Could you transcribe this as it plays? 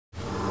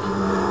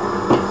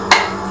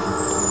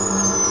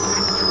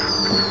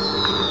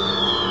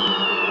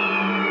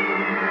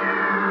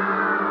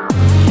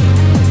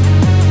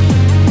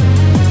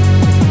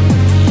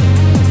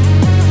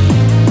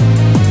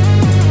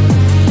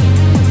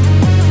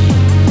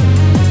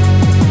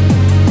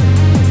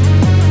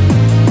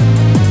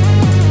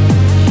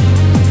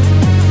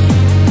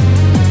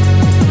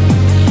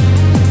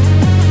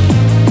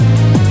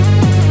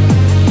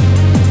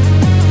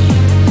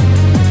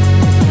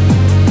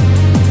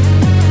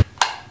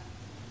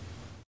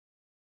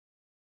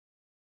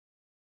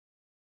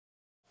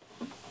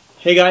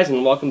Hey guys,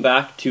 and welcome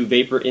back to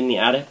Vapor in the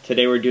Attic.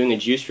 Today we're doing a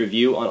juice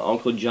review on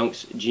Uncle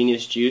Junk's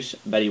Genius Juice,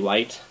 Bettie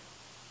White.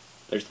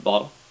 There's the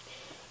bottle.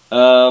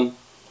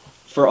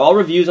 For all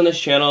reviews on this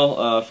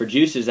channel, for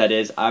juices that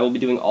is, I will be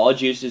doing all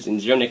juices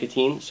in zero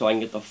nicotine so I can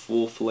get the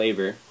full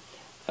flavor.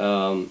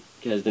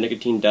 Because the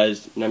nicotine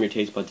does numb your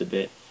taste buds a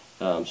bit.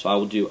 So I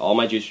will do all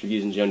my juice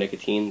reviews in zero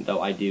nicotine,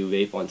 though I do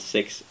vape on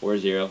 6 or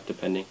 0,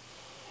 depending.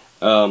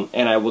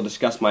 And I will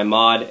discuss my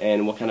mod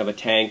and what kind of a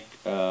tank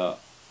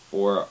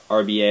or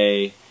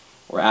RBA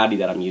or Addy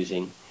that I'm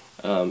using.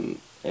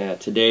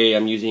 Today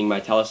I'm using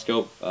my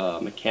telescope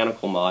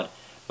mechanical mod,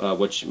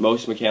 which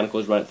most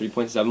mechanicals run at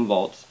 3.7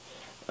 volts.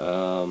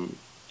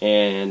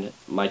 And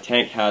my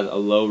tank has a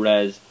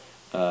low-res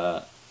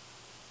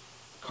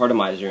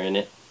cartomizer in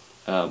it,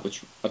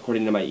 which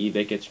according to my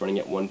eVic it's running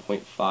at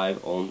 1.5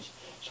 ohms.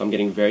 So I'm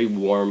getting very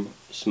warm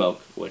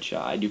smoke, which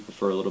I do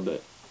prefer a little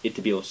bit, it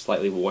to be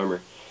slightly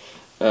warmer.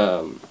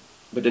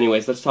 But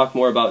anyways, let's talk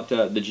more about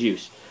the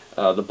juice.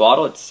 The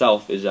bottle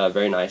itself is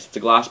very nice. It's a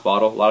glass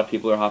bottle. A lot of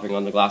people are hopping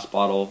on the glass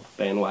bottle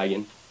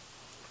bandwagon,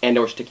 and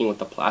we're sticking with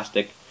the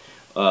plastic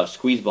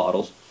squeeze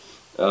bottles.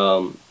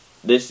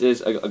 This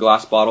is a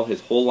glass bottle.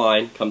 His whole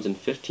line comes in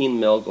 15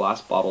 ml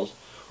glass bottles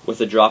with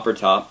a dropper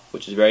top,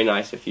 which is very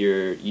nice if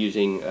you're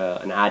using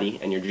an Addy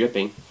and you're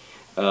dripping.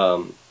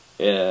 It's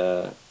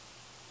a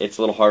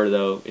little harder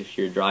though if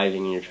you're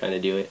driving and you're trying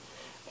to do it,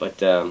 but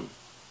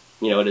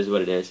you know, it is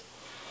what it is.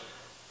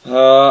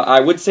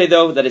 I would say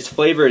though that its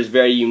flavor is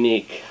very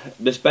unique.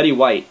 This Bettie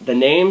White, the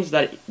names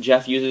that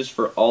Jeff uses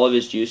for all of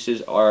his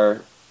juices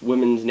are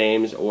women's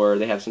names, or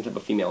they have some type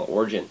of female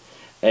origin,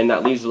 and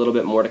that leaves a little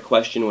bit more to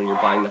question when you're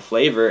buying the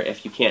flavor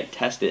if you can't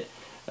test it.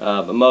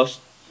 But most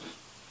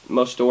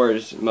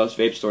stores, most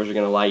vape stores are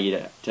going to allow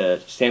you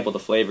to sample the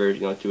flavor, you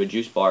know, through a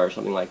juice bar or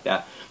something like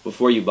that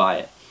before you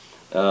buy it.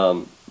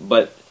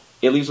 But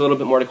it leaves a little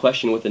bit more to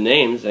question with the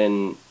names,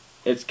 and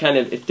it's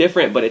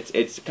different, but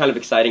it's kind of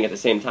exciting at the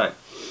same time.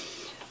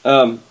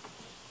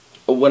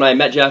 When I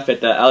met Jeff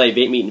at the LA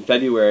Vape Meet in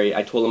February,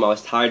 I told him I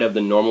was tired of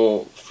the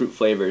normal fruit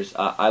flavors.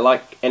 I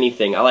like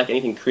anything. I like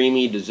anything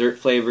creamy, dessert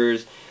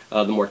flavors,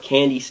 the more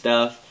candy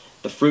stuff,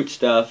 the fruit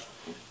stuff.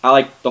 I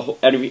like the whole,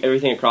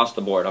 everything across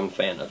the board. I'm a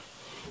fan of.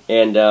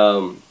 And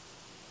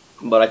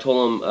but I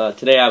told him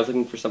today I was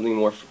looking for something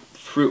more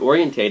fruit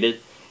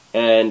orientated,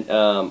 and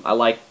I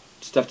like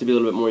stuff to be a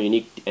little bit more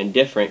unique and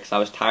different because I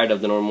was tired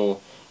of the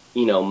normal,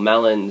 you know,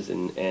 melons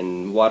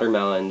and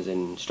watermelons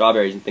and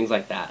strawberries and things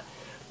like that.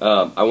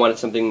 I wanted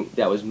something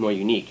that was more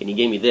unique, and he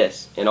gave me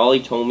this, and all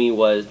he told me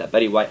was that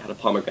Bettie White had a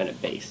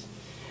pomegranate base,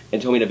 and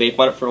told me to vape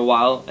on it for a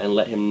while and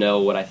let him know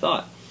what I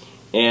thought.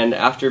 And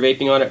after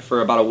vaping on it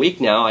for about a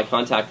week now, I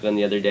contacted him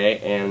the other day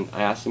and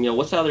I asked him, you know,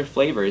 what's the other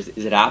flavor? Is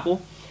it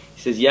apple?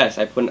 He says, yes,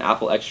 I put an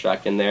apple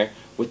extract in there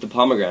with the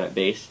pomegranate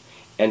base,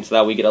 and so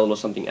that we get a little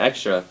something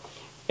extra.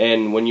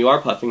 And when you are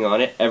puffing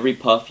on it, every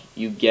puff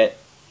you get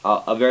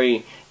a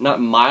very, not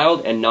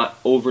mild and not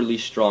overly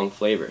strong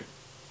flavor.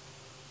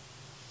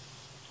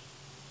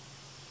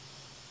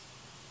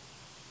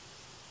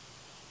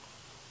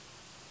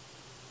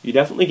 You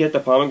definitely get the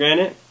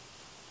pomegranate,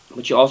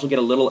 but you also get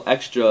a little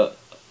extra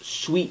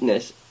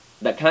sweetness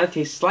that kind of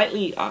tastes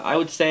slightly, I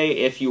would say,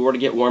 if you were to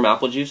get warm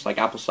apple juice, like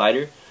apple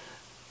cider,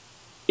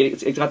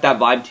 it's got that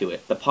vibe to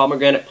it. The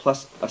pomegranate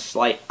plus a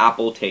slight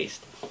apple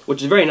taste,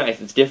 which is very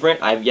nice. It's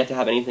different. I've yet to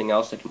have anything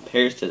else that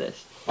compares to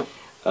this.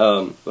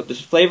 But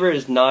this flavor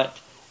is not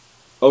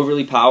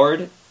overly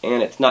powered,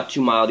 and it's not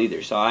too mild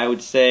either. So I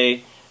would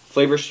say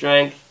flavor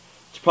strength,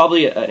 it's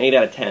probably an 8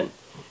 out of 10.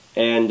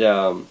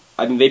 And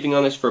I've been vaping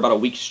on this for about a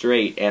week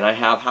straight, and I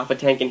have half a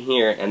tank in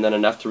here and then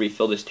enough to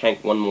refill this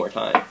tank one more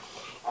time.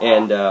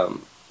 And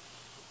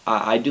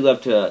I do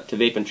love to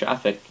vape in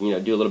traffic, you know,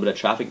 do a little bit of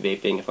traffic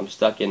vaping if I'm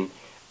stuck in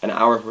an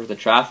hour's worth of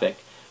traffic.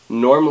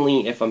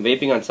 Normally, if I'm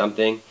vaping on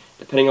something,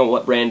 depending on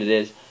what brand it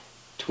is,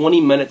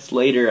 20 minutes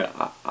later,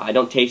 I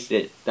don't taste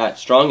it that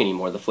strong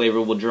anymore. The flavor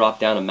will drop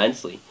down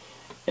immensely,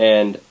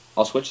 and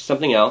I'll switch to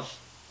something else,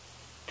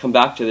 come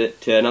back to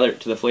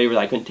the flavor that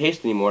I couldn't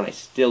taste anymore, and I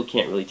still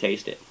can't really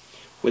taste it.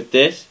 With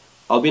this,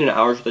 I'll be in an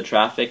hour's worth of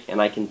traffic,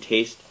 and I can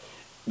taste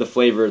the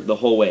flavor the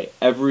whole way.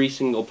 Every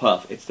single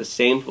puff, it's the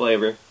same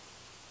flavor,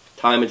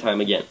 time and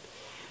time again.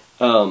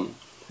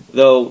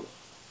 Though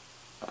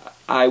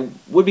I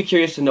would be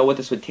curious to know what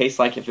this would taste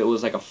like if it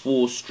was like a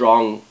full,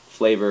 strong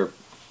flavor,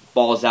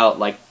 balls out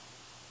like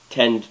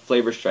 10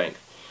 flavor strength.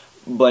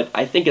 But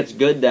I think it's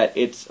good that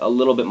it's a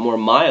little bit more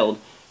mild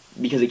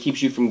because it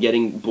keeps you from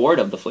getting bored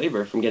of the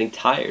flavor, from getting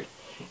tired.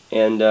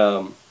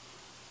 And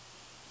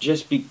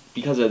just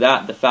because of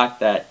that, the fact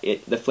that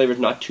the flavor is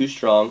not too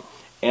strong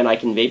and I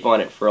can vape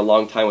on it for a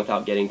long time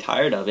without getting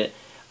tired of it,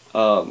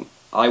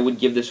 I would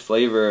give this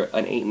flavor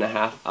an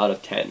 8.5 out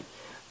of 10.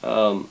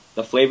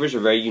 The flavors are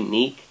very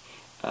unique.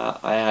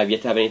 I have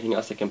yet to have anything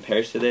else that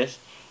compares to this.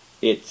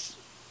 It's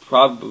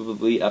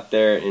probably up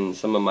there in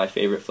some of my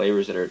favorite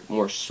flavors that are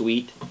more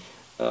sweet.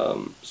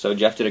 So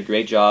Jeff did a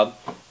great job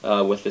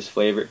with this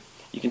flavor.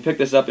 You can pick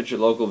this up at your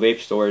local vape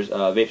stores.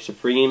 Vape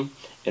Supreme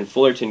and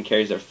Fullerton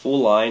carries their full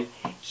line.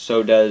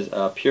 So does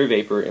Pure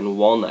Vapor and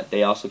Walnut.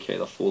 They also carry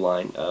the full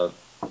line of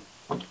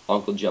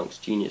Uncle Junk's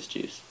Genius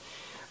Juice.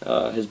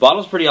 His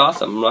bottle's pretty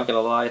awesome. I'm not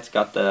gonna lie. It's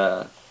got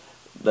the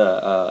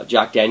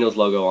Jack Daniels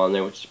logo on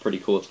there, which is pretty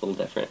cool. It's a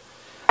little different.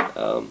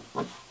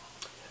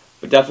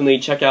 But definitely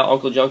check out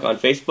Uncle Junk on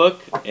Facebook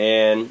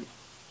and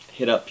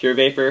hit up Pure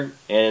Vapor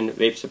and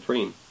Vape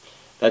Supreme.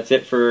 That's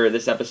it for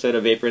this episode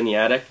of Vapor in the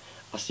Attic.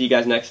 I'll see you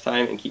guys next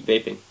time, and keep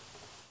vaping.